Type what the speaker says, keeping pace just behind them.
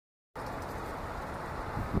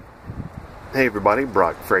Hey everybody,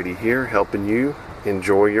 Brock Frady here, helping you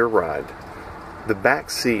enjoy your ride. The back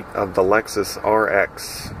seat of the Lexus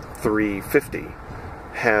RX350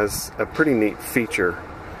 has a pretty neat feature.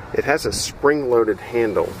 It has a spring-loaded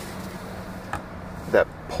handle that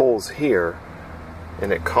pulls here,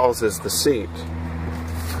 and it causes the seat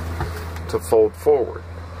to fold forward.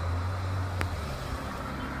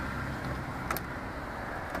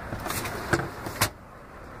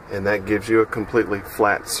 And that gives you a completely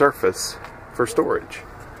flat surface for storage.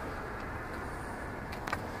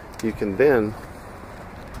 You can then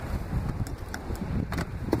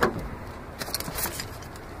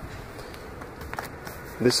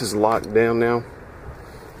this is locked down now.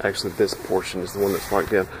 Actually, this portion is the one that's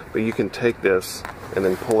locked down, but you can take this and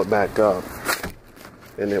then pull it back up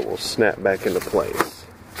and it will snap back into place.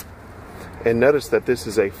 And notice that this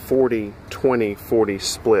is a 40-20-40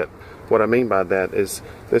 split. What I mean by that is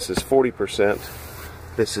this is 40%,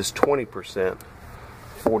 this is 20%,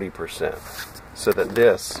 40%, so that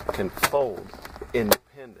this can fold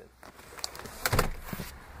independent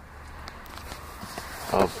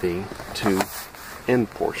of the two end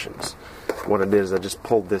portions. What I did is I just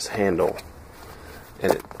pulled this handle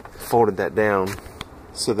and it folded that down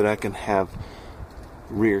so that I can have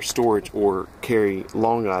rear storage or carry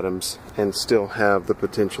long items and still have the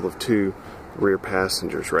potential of two rear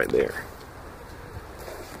passengers right there.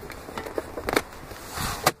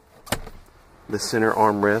 The center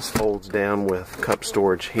armrest folds down with cup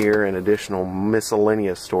storage here and additional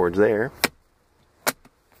miscellaneous storage there.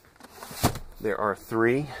 There are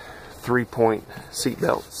three 3-point seat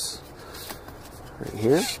belts right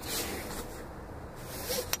here,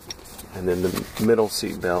 and then the middle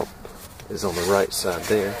seat belt is on the right side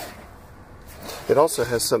there. It also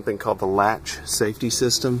has something called the latch safety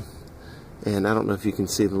system, and I don't know if you can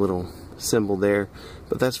see the little symbol there,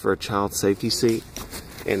 but that's for a child safety seat.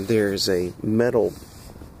 And there's a metal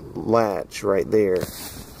latch right there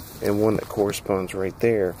and one that corresponds right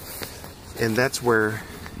there, and that's where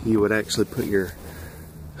you would actually put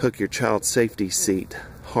hook your child safety seat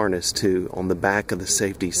harness to on the back of the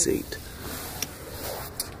safety seat.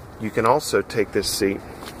 You can also take this seat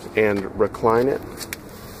and recline it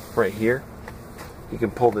right here. You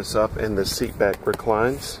can pull this up and the seat back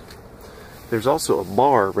reclines. There's also a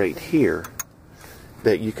bar right here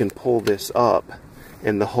that you can pull this up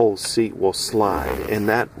and the whole seat will slide, and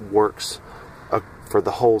that works for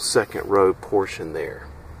the whole second row portion there.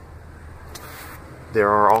 There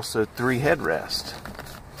are also 3 headrests,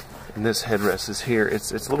 and this headrest is here.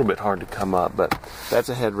 It's a little bit hard to come up, but that's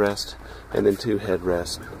a headrest and then 2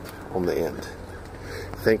 headrests on the end.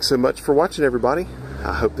 Thanks so much for watching, everybody.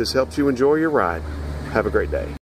 I hope this helps you enjoy your ride. Have a great day.